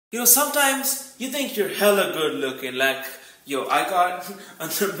Sometimes you think you're hella good looking, like, yo, I got an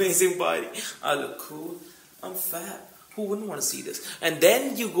amazing body, I look cool, I'm fat, who wouldn't want to see this? And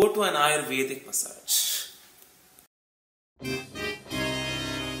then you go to an Ayurvedic massage.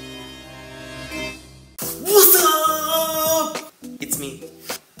 What's up? It's me,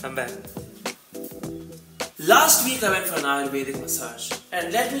 I'm back. Last week I went for an Ayurvedic massage,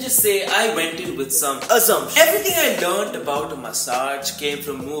 and let me just say I went in with some assumptions. Everything I learned about a massage came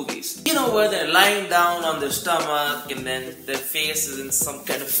from movies. Where they're lying down on their stomach and then their face is in some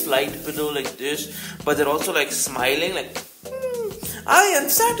kind of flight pillow like this, but they're also like smiling like, I am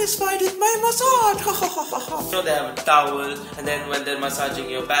satisfied with my massage. They have a towel, and then when they're massaging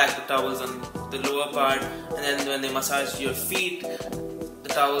your back, the towel's on the lower part, and then when they massage your feet, the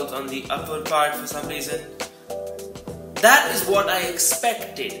towel's on the upper part for some reason. That is what I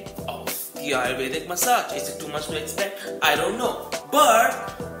expected of the Ayurvedic massage. Is it too much to expect? I don't know. But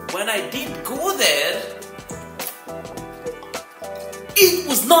when I did go there, it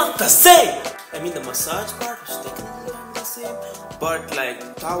was not the same. I mean, the massage part was technically the same, but like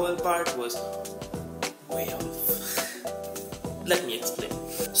the towel part was way off. Let me explain.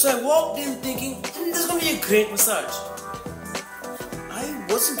 So I walked in thinking, this is going to be a great massage. I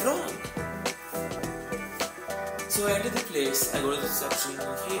wasn't wrong. So I enter the place, I go to the reception, and I'm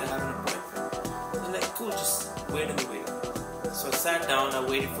like, hey, I have an appointment. They're like, cool, just wait in the wait. So I sat down, I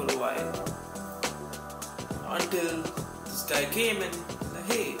waited for a while, until this guy came and like,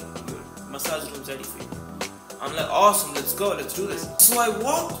 hey, your massage room's ready for you. I'm like, awesome, let's go, let's do this. So I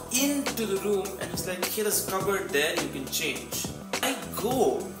walk into the room and it's like, hey, there's a cupboard there, you can change. I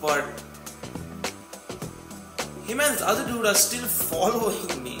go, but him and this other dude are still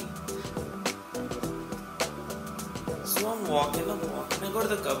following me. So I'm walking, I go to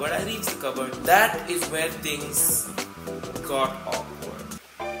the cupboard, I reach the cupboard. That is where things got awkward.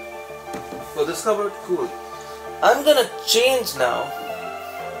 So this cupboard, cool. I'm gonna change now.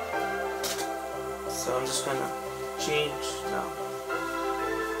 So I'm just gonna change now.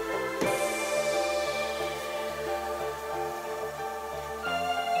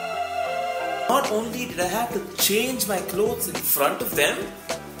 Not only did I have to change my clothes in front of them,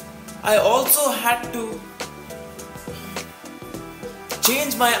 I also had to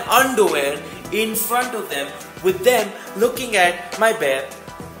change my underwear in front of them, with them looking at my bare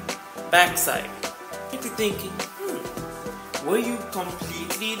backside. You'd be thinking, were you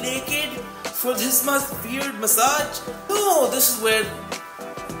completely naked for this weird massage? No, this is where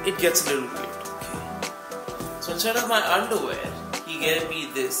it gets a little weird. Okay. So instead of my underwear, he gave me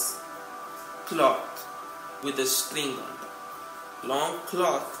this cloth with a string on it. Long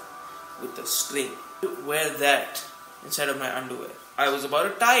cloth with a string. Wear that instead of my underwear. I was about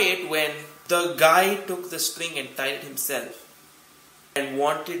to tie it when the guy took the string and tied it himself and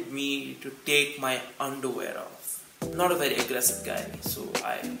wanted me to take my underwear off. I'm not a very aggressive guy, so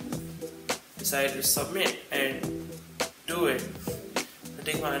I decided to submit and do it. I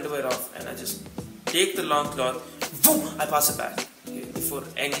take my underwear off and I just take the long cloth, boom, I pass it back, okay, before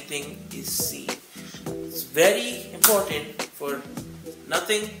anything is seen. It's very important for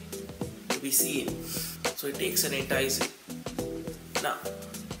nothing to be seen. So he takes it and ties it. Now,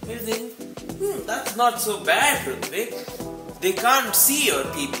 you think, that's not so bad, Ritvik. They can't see your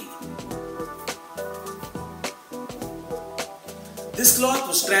pee-pee. This cloth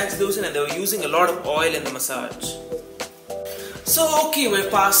was translucent and they were using a lot of oil in the massage. So, okay,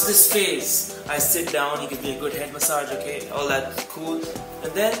 we're past this phase. I sit down, he gives me a good head massage, okay, all that's cool.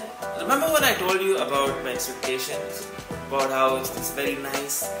 And then, remember when I told you about my expectations? About how it's this very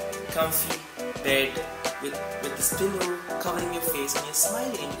nice, comfy bed with this pillow covering your face and you're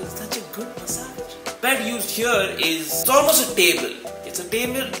smiling. It's such a good massage. Bed used here is, it's almost a table. It's a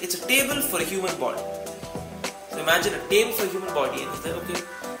table for a human body. So imagine a table for a human body and it's like,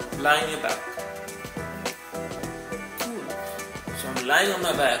 okay, lie on your back. Cool. So I'm lying on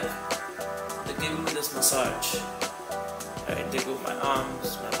my back. They're giving me this massage. Right, they go my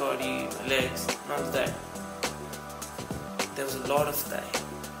arms, my body, my legs, none of that. There was a lot of that.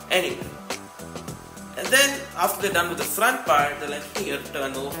 Anyway. And then after they're done with the front part, they're like, here,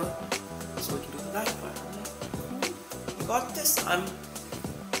 turn over so we can do the back part. I'm like, cool, you got this. I'm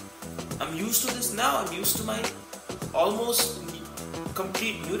used to this now. I'm used to my almost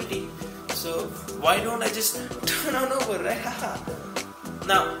complete nudity. So why don't I just turn on over, right?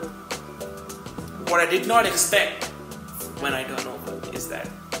 Now, what I did not expect when I turn over is that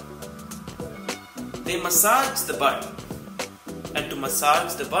they massage the butt. And to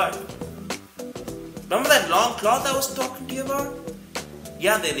massage the butt, remember that long cloth I was talking to you about?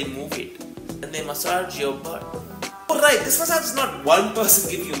 Yeah, they remove it and they massage your butt. Oh right, this massage is not one person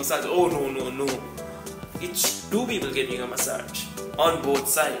giving you a massage. Oh no. It's two people giving you a massage on both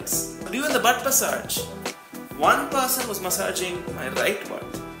sides. Even the butt massage, one person was massaging my right butt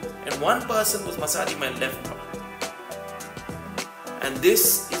and one person was massaging my left butt. And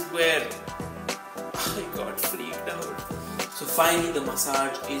this is where I got freaked out. So finally the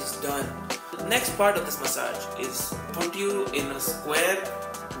massage is done. The next part of this massage is put you in a square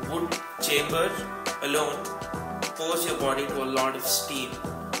wood chamber alone, pose your body to a lot of steam.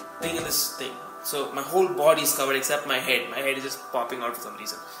 Think of this thing. So my whole body is covered except my head. My head is just popping out for some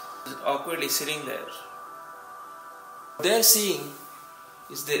reason. Just awkwardly sitting there. What they're seeing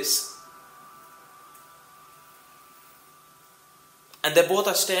is this. And they both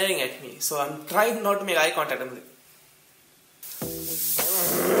are staring at me. So I'm trying not to make eye contact. I'm like,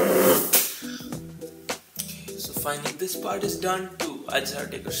 okay, so finally this part is done too. I just have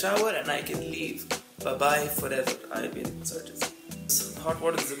to take a shower and I can leave. Bye bye forever. I've been massages. Hot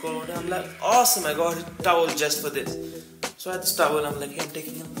water, this is cold water. I'm like, awesome, I got a towel just for this. So I had this towel, I'm like, hey, I'm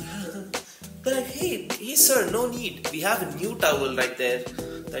taking it. They're like, hey sir, no need. We have a new towel right there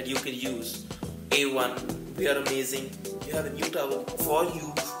that you can use. A1, we are amazing. You have a new towel for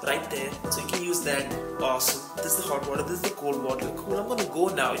you right there. So you can use that. Awesome. This is the hot water, this is the cold water. Cool, I'm gonna go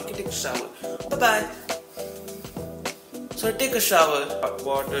now. You can take a shower. Bye bye. So I take a shower, hot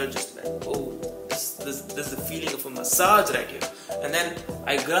water, just like, oh, this is the feeling of a massage right here. And then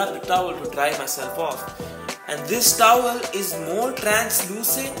I grab the towel to dry myself off. And this towel is more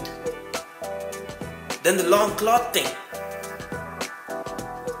translucent than the long cloth thing.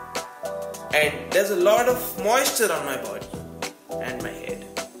 And there's a lot of moisture on my body and my head.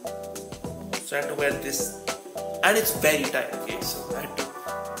 So I had to wear this. And it's very tight, okay? So I had to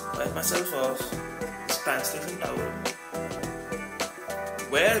wipe myself off this translucent towel.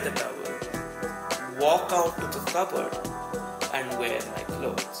 Wear the towel. Walk out to the cupboard and wear my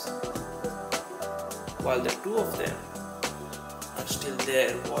clothes, while the two of them are still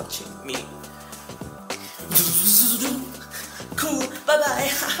there watching me. Cool, bye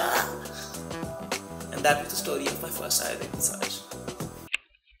bye. And that was the story of my first Ayurvedic massage.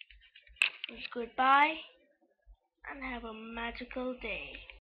 Goodbye and have a magical day.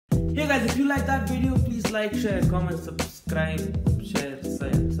 Hey guys, if you like that video, please like, share, comment, subscribe,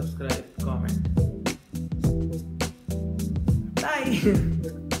 comment. Bye.